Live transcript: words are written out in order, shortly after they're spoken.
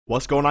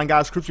What's going on,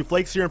 guys? Crispy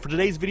Flakes here, and for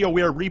today's video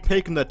we are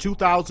repicking the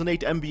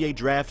 2008 NBA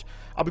draft.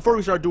 Before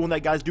we start doing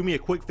that, guys, do me a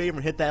quick favor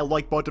and hit that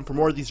like button for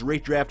more of these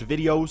rate draft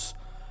videos.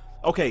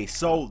 Okay,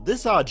 so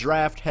this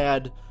draft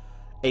had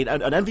an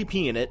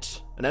MVP in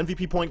it, an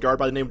MVP point guard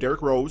by the name of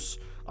Derrick Rose,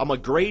 a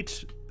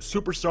great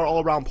superstar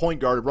all-around point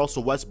guard,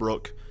 Russell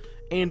Westbrook,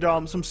 and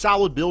some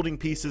solid building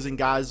pieces in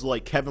guys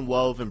like Kevin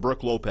Love and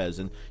Brook Lopez,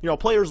 and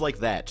players like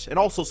that, and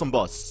also some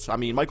busts. I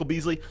mean, Michael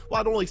Beasley,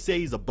 well, I don't really say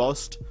he's a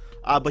bust,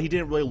 but he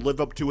didn't really live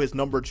up to his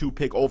number 2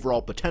 pick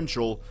overall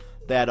potential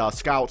that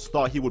scouts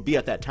thought he would be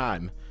at that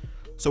time.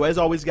 So as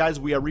always, guys,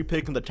 we are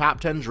repicking the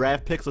top 10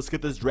 draft picks. Let's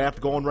get this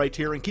draft going right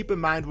here, and keep in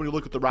mind when you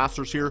look at the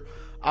rosters here,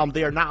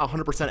 they are not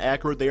 100%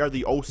 accurate. They are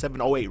the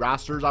 07-08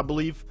 rosters, I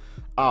believe.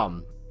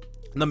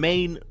 The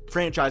main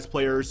franchise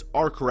players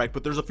are correct,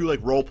 but there's a few like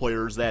role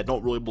players that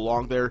don't really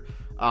belong there.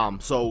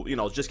 So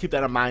just keep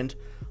that in mind.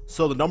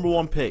 So the number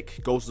 1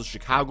 pick goes to the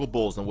Chicago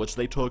Bulls, in which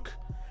they took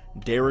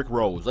Derrick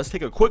Rose. Let's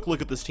take a quick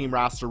look at this team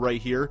roster right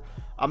here.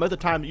 At the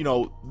time,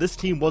 this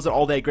team wasn't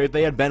all that great.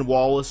 They had Ben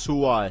Wallace,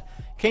 who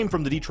came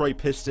from the Detroit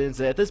Pistons.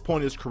 At this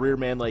point in his career,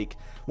 man, like,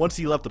 once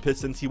he left the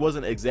Pistons, he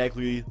wasn't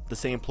exactly the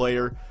same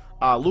player.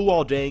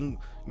 Luol Deng,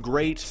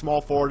 great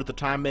small forward at the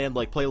time, man,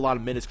 like, played a lot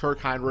of minutes. Kirk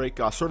Heinrich,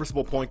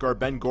 serviceable point guard.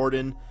 Ben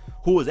Gordon,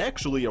 who was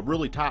actually a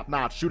really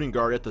top-notch shooting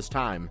guard at this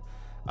time.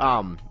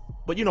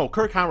 But,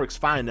 Kirk Heinrich's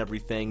fine and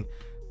everything.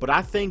 But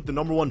I think the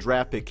number 1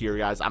 draft pick here,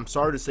 guys, I'm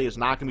sorry to say it's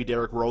not going to be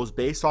Derrick Rose.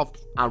 Based off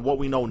on what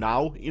we know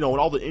now, and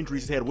all the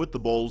injuries he had with the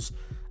Bulls,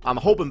 I'm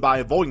hoping by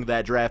avoiding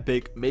that draft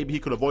pick, maybe he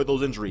could avoid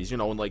those injuries, in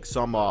like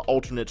some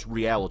alternate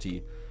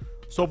reality.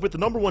 So with the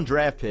number 1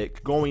 draft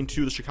pick going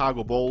to the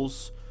Chicago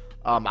Bulls,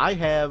 I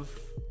have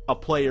a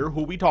player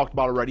who we talked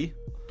about already.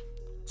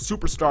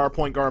 Superstar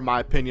point guard, in my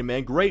opinion,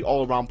 man. Great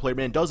all-around player,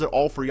 man. Does it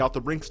all for you, out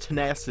the brings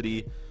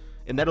tenacity.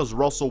 And that is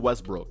Russell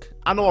Westbrook.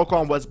 I know I'll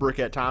call him Westbrook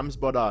at times,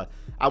 but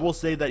I will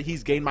say that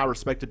he's gained my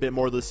respect a bit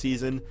more this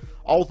season.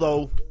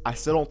 Although, I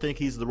still don't think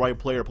he's the right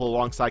player to play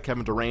alongside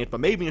Kevin Durant. But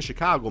maybe in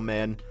Chicago,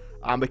 man,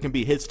 it can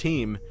be his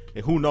team.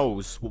 And who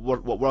knows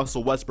what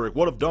Russell Westbrook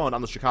would have done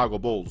on the Chicago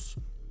Bulls.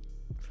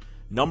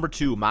 Number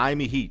 2,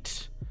 Miami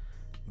Heat.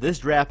 This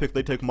draft pick,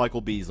 they took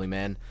Michael Beasley,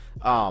 man.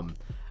 I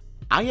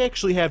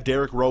actually have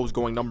Derrick Rose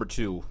going number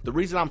 2. The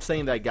reason I'm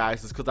saying that,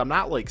 guys, is because I'm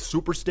not, like,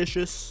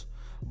 superstitious,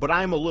 but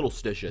I'm a little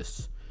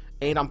stitious.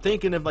 And I'm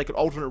thinking of like an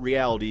alternate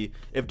reality.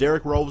 If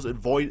Derrick Rose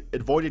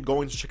avoided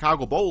going to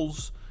Chicago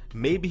Bulls,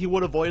 maybe he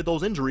would have avoided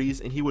those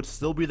injuries and he would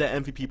still be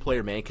that MVP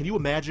player, man. Can you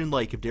imagine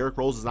like if Derrick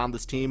Rose is on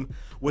this team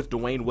with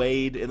Dwayne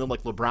Wade and then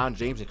like LeBron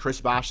James and Chris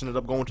Bosh ended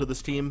up going to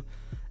this team?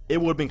 It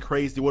would have been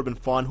crazy. It would have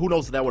been fun. Who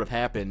knows if that would have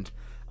happened.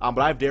 But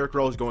I have Derrick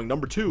Rose going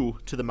number 2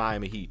 to the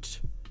Miami Heat.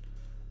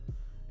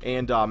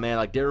 And, man,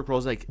 like, Derrick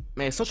Rose, like,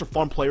 man, he's such a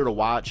fun player to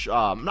watch.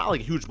 I'm not, like,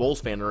 a huge Bulls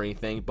fan or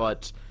anything,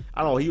 but,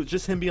 I don't know, he was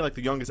just him being, like,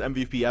 the youngest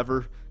MVP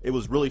ever. It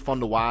was really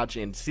fun to watch,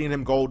 and seeing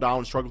him go down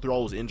and struggle through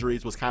all those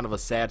injuries was kind of a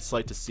sad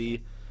sight to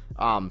see.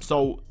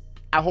 So,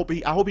 I hope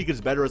he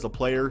gets better as a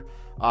player,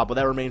 but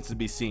that remains to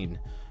be seen.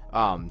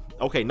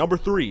 Okay, number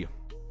 3,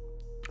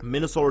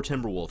 Minnesota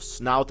Timberwolves.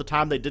 Now, at the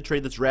time they did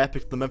trade this draft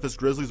pick to the Memphis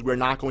Grizzlies, we're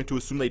not going to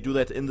assume they do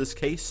that in this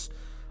case.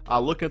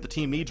 Looking at the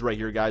team needs right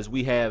here, guys,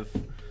 we have...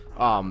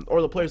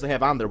 or the players they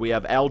have on there, we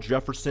have Al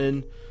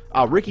Jefferson,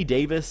 Ricky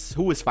Davis,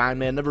 who is fine,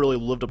 man, never really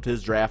lived up to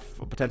his draft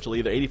potential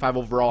either. 85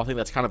 overall, I think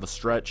that's kind of a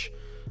stretch.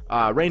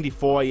 Randy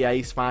Foye, yeah,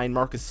 he's fine.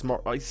 Marcus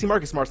Smart, see,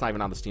 Marcus Smart's not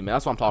even on this team, man.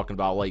 That's what I'm talking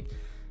about. Like,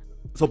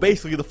 so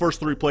basically the first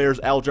 3 players,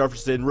 Al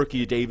Jefferson,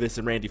 Ricky Davis,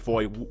 and Randy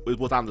Foye,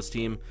 was on this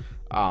team.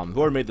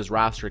 Whoever made this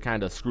roster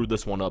kind of screwed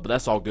this one up, but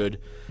that's all good.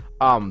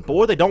 But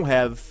what they don't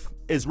have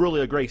is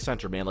really a great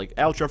center, man. Like,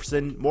 Al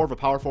Jefferson, more of a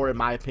power forward in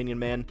my opinion,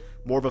 man.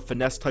 More of a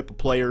finesse type of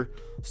player.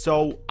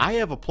 So, I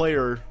have a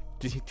player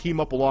to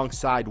team up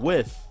alongside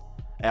with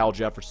Al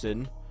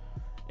Jefferson,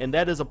 and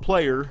that is a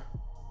player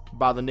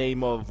by the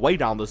name of, way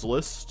down this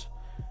list,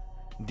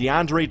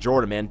 DeAndre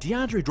Jordan, man.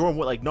 DeAndre Jordan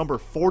went, like, number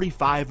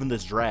 45 in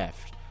this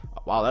draft.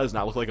 Wow, that does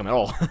not look like him at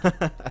all.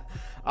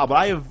 But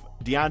I have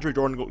DeAndre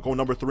Jordan going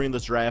number 3 in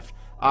this draft.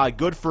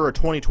 Good for a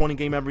 20-20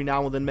 game every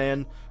now and then,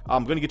 man.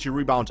 I'm going to get you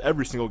rebounds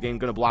every single game.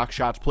 Going to block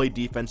shots, play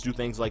defense, do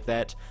things like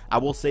that. I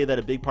will say that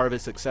a big part of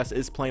his success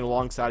is playing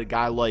alongside a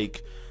guy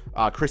like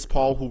Chris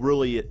Paul, who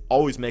really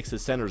always makes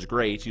his centers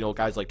great.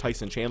 Guys like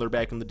Tyson Chandler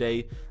back in the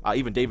day,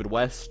 even David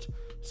West.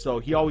 So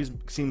he always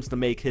seems to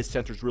make his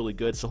centers really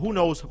good. So who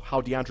knows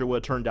how DeAndre would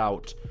have turned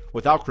out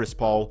without Chris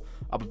Paul.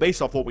 But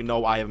based off what we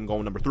know, I have him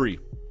going number 3.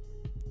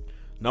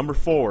 Number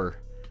 4.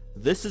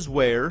 This is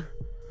where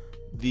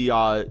the,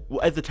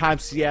 at the time,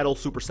 Seattle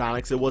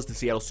Supersonics, it was the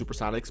Seattle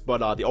Supersonics,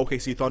 but the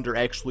OKC Thunder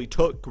actually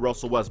took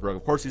Russell Westbrook.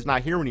 Of course, he's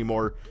not here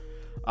anymore.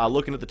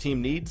 Looking at the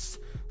team needs,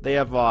 they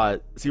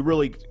have, see,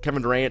 really,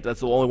 Kevin Durant, that's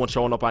the only one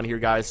showing up on here,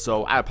 guys,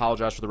 so I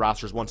apologize for the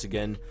rosters once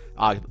again.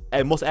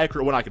 And most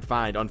accurate one I could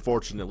find,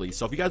 unfortunately.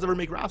 So if you guys ever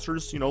make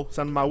rosters, send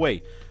them my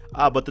way.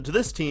 But to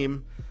this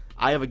team,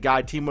 I have a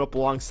guy teaming up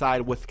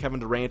alongside with Kevin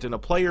Durant and a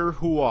player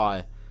who,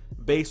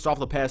 based off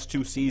the past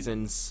 2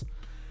 seasons,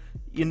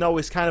 you know,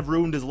 it's kind of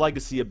ruined his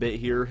legacy a bit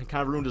here. It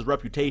kind of ruined his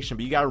reputation,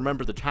 but you got to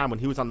remember the time when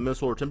he was on the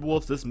Minnesota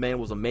Timberwolves. This man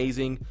was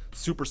amazing,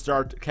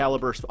 superstar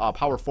caliber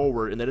power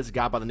forward, and that is a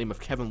guy by the name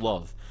of Kevin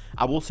Love.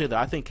 I will say that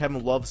I think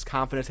Kevin Love's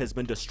confidence has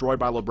been destroyed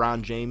by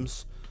LeBron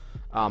James.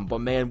 But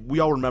man, we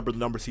all remember the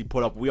numbers he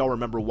put up. We all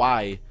remember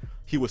why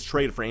he was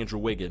traded for Andrew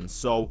Wiggins.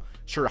 So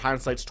sure,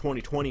 hindsight's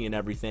 20/20 and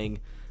everything,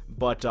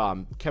 but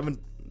Kevin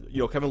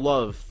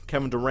Love,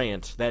 Kevin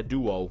Durant, that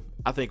duo,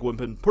 I think would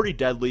have been pretty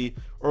deadly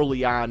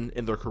early on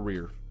in their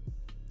career.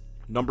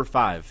 Number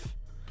 5,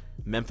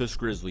 Memphis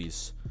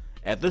Grizzlies.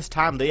 At this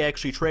time, they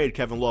actually traded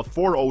Kevin Love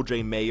for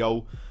OJ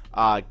Mayo.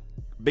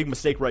 Big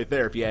mistake right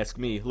there, if you ask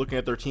me. Looking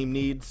at their team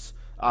needs,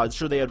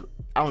 sure they had.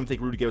 I don't even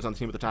think Rudy Gay was on the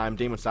team at the time.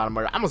 Damon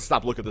Stoudemire. I'm gonna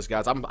stop looking at this,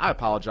 guys. I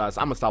apologize.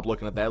 I'm gonna stop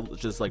looking at that.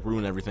 It's just like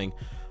ruin everything.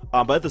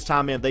 But at this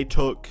time, man, they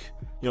took,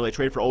 they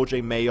traded for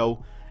OJ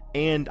Mayo,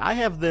 and I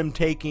have them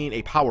taking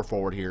a power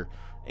forward here.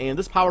 And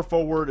this power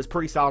forward is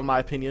pretty solid in my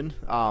opinion.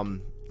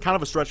 Kind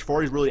of a stretch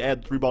forward. He's really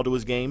added 3-ball to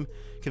his game.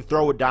 Can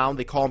throw it down.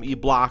 They call him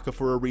E-Blocker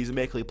for a reason.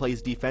 Basically, he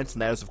plays defense,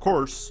 and that is, of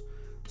course,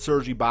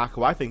 Serge Ibaka,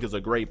 who I think is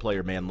a great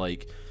player, man.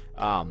 Like,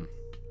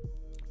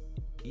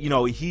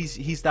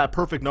 he's that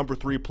perfect number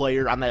 3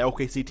 player on that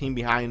OKC team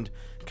behind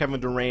Kevin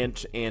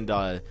Durant and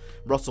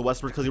Russell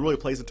Westbrook, because he really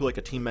plays into like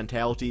a team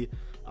mentality.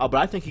 But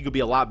I think he could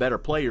be a lot better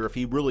player if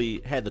he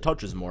really had the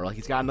touches more. Like,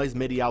 he's got a nice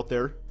midi out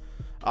there.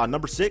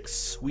 Number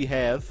 6, we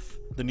have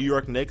the New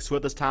York Knicks, who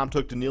at this time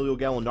took Danilo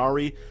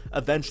Gallinari,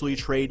 eventually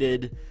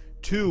traded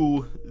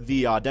to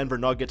the Denver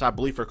Nuggets, I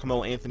believe, for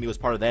Carmelo Anthony was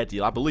part of that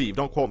deal. I believe.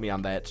 Don't quote me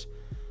on that.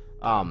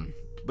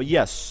 But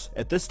yes,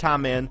 at this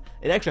time, man,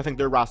 and actually I think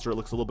their roster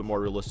looks a little bit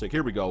more realistic.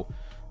 Here we go.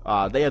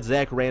 They had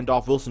Zach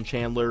Randolph, Wilson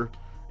Chandler,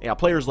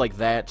 players like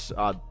that.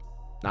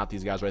 Not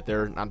these guys right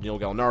there, not Danilo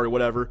Gallinari,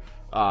 whatever.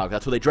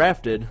 That's who they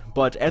drafted.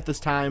 But at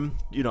this time,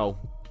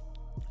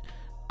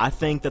 I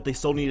think that they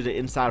still needed an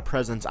inside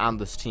presence on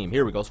this team.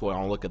 Here we go. So I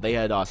want to look at. They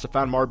had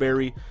Stephon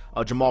Marbury,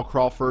 Jamal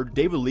Crawford,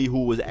 David Lee,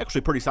 who was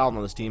actually pretty solid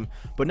on this team,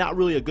 but not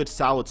really a good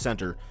solid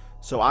center.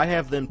 So I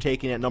have them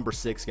taking at number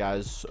 6,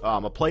 guys.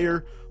 A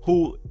player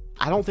who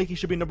I don't think he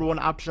should be number 1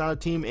 option on a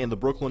team, and the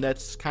Brooklyn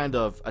Nets kind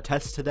of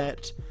attest to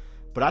that.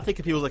 But I think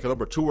if he was like a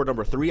number 2 or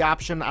number 3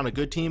 option on a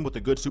good team with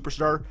a good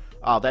superstar,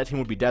 that team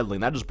would be deadly.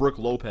 And that is Brook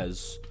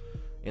Lopez.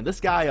 And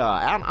this guy,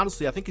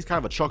 honestly, I think he's kind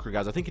of a chucker,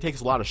 guys. I think he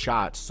takes a lot of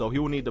shots, so he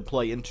would need to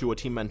play into a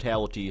team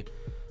mentality.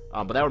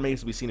 But that remains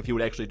to be seen if he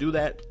would actually do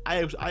that.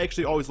 I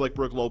actually always like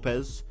Brook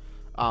Lopez,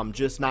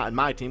 just not in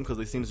my team, because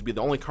he seems to be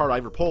the only card I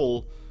ever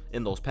pull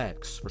in those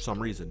packs for some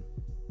reason.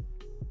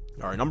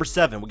 All right, number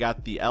 7, we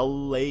got the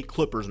LA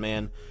Clippers,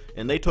 man,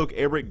 and they took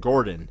Eric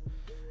Gordon.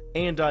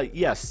 And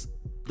yes,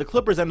 the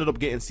Clippers ended up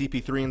getting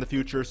CP3 in the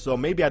future, so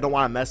maybe I don't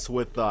want to mess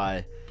with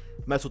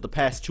the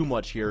past too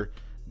much here,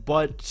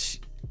 but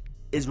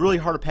it's really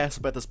hard to pass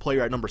up at this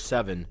player at number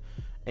 7.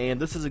 And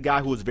this is a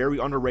guy who was very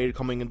underrated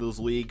coming into this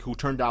league, who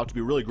turned out to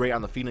be really great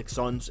on the Phoenix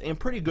Suns and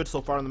pretty good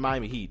so far in the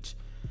Miami Heat.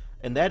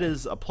 And that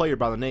is a player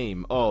by the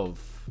name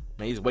of,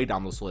 man, he's way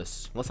down this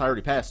list, unless I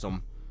already passed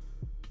him.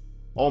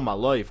 Oh my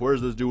life,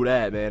 where's this dude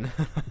at, man?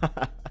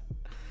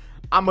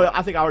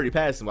 I think I already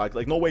passed him.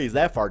 Like no way he's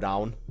that far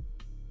down.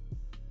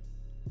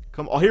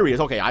 Oh, here he is.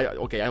 Okay,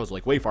 I was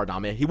like way far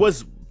down, man. He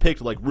was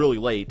picked like really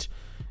late,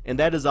 and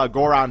that is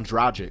Goran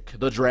Dragic,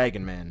 the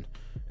Dragon Man.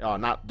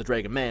 Not the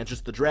Dragon Man,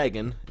 just the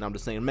Dragon, and I'm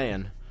just saying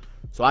man.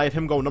 So I have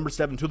him go number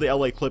 7 to the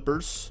LA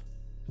Clippers.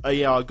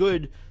 A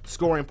good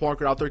scoring point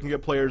guard out there, can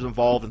get players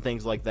involved and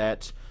things like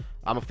that.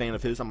 I'm a fan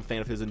of his. I'm a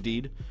fan of his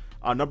indeed.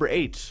 Number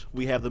 8,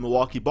 we have the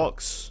Milwaukee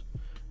Bucks.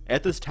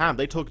 At this time,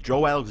 they took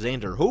Joe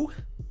Alexander. Who?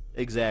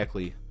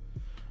 Exactly.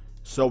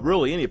 So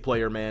really, any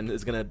player, man,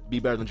 is going to be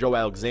better than Joe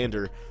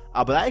Alexander.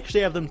 But I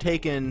actually have them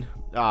taking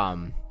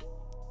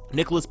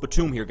Nicholas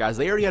Batum here, guys.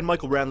 They already had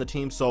Michael Brown on the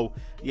team, so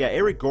yeah,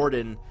 Eric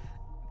Gordon.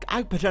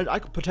 I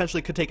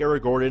potentially could take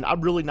Eric Gordon.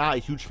 I'm really not a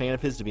huge fan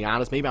of his, to be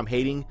honest. Maybe I'm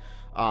hating,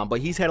 but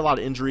he's had a lot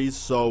of injuries,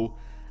 so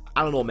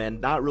I don't know, man.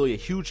 Not really a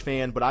huge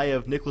fan, but I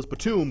have Nicholas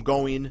Batum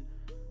going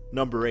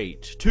number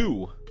 8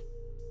 to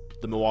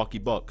the Milwaukee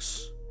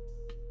Bucks.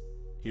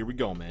 Here we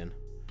go, man.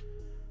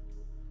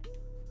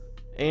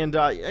 And,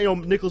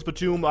 Nicholas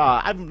Batum,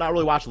 I've not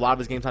really watched a lot of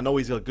his games. I know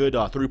he's a good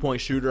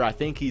 3-point shooter. I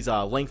think he's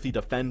a lengthy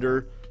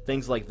defender,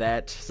 things like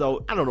that.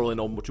 So, I don't really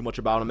know too much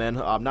about him, man.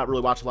 I've not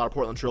really watched a lot of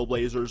Portland Trail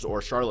Blazers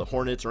or Charlotte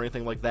Hornets or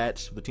anything like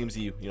that. The teams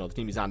the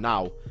team he's on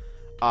now.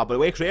 But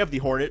we actually have the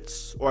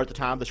Hornets, or at the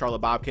time, the Charlotte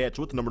Bobcats,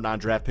 with the number 9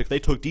 draft pick. They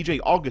took DJ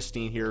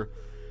Augustine here.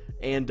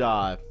 And,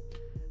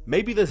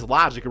 maybe this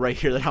logic right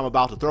here that I'm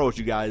about to throw at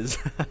you guys,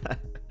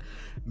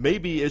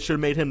 maybe it should have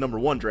made him number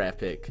 1 draft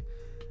pick.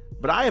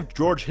 But I have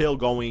George Hill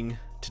going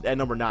at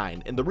number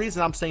 9. And the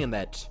reason I'm saying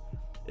that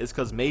is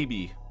because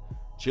maybe,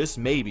 just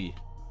maybe,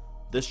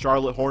 this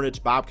Charlotte Hornets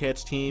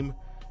Bobcats team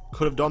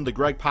could have done the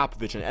Greg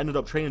Popovich and ended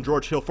up trading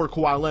George Hill for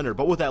Kawhi Leonard.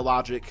 But with that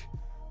logic,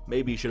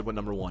 maybe he should have went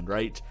number 1,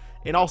 right?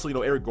 And also,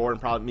 Eric Gordon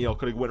probably,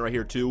 could have went right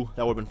here too.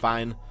 That would have been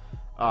fine.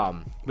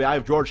 But I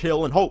have George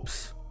Hill in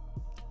hopes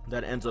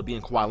that ends up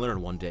being Kawhi Leonard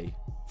one day.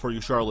 for you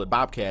Charlotte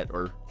Bobcat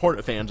or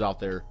Hornet fans out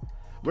there,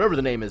 whatever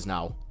the name is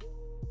now.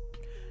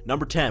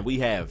 Number 10, we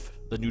have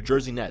the New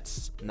Jersey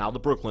Nets, now the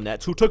Brooklyn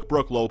Nets, who took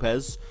Brook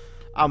Lopez.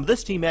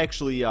 This team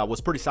actually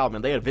was pretty solid,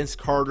 man. They had Vince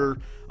Carter,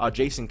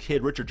 Jason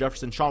Kidd, Richard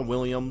Jefferson, Sean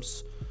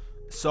Williams.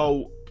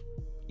 So,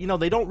 you know,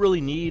 they don't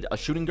really need a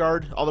shooting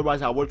guard.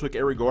 Otherwise, I would have took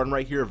Eric Gordon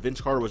right here if Vince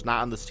Carter was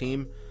not on this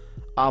team.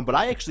 But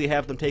I actually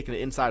have them taking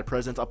an inside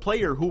presence, a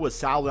player who was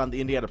solid on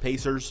the Indiana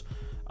Pacers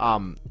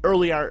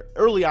early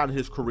on in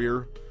his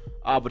career,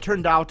 but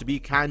turned out to be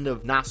kind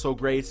of not so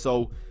great.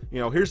 So, you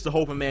know, here's the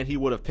hoping, man, he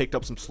would have picked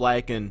up some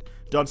slack and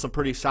done some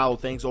pretty solid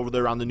things over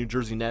there on the New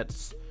Jersey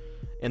Nets.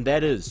 And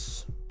that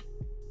is,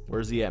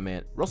 where's he at,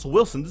 man? Russell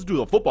Wilson, this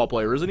dude's a football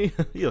player, isn't he?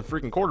 He's a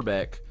freaking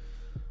quarterback.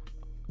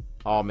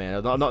 Oh,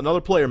 man,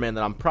 another player, man,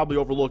 that I'm probably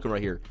overlooking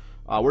right here.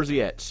 Where's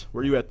he at?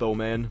 Where you at, though,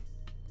 man?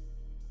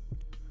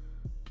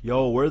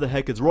 Yo, where the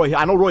heck is Roy?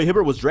 I know Roy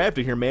Hibbert was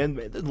drafted here, man.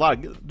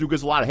 Dude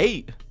gets a lot of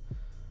hate.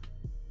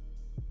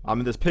 I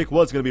mean, this pick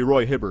was going to be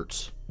Roy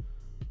Hibbert.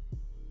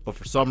 But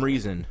for some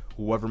reason,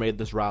 whoever made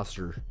this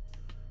roster,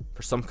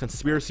 for some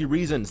conspiracy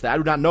reasons that I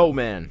do not know,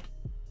 man,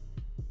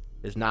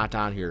 is not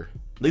on here.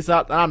 At least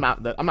I'm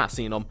not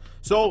seeing them.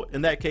 So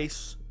in that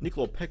case,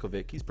 Nikola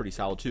Pekovic, he's pretty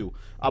solid too.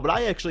 But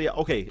I actually,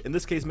 okay, in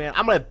this case, man,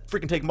 I'm gonna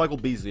freaking take Michael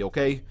Beasley.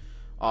 Okay,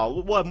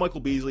 we'll have Michael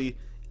Beasley.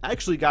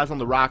 Actually, guys, on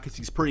the Rockets,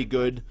 he's pretty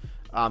good.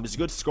 He's a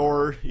good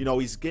scorer. You know,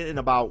 he's getting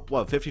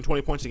about 15,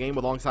 20 points a game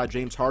alongside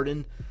James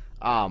Harden.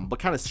 But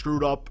kind of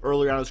screwed up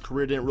earlier on in his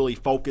career, didn't really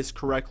focus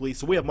correctly.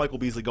 So we have Michael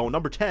Beasley going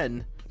number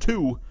 10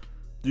 to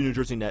the New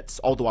Jersey Nets,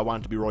 although I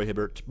want it to be Roy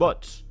Hibbert,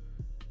 but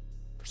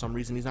for some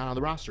reason he's not on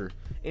the roster.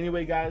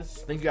 Anyway,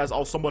 guys, thank you guys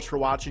all so much for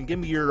watching. Give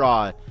me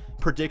your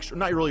prediction,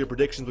 not really your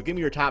predictions, but give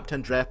me your top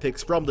 10 draft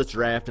picks from this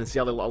draft and see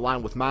how they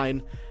align with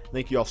mine.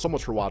 Thank you all so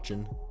much for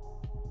watching,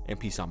 and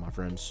peace out, my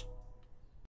friends.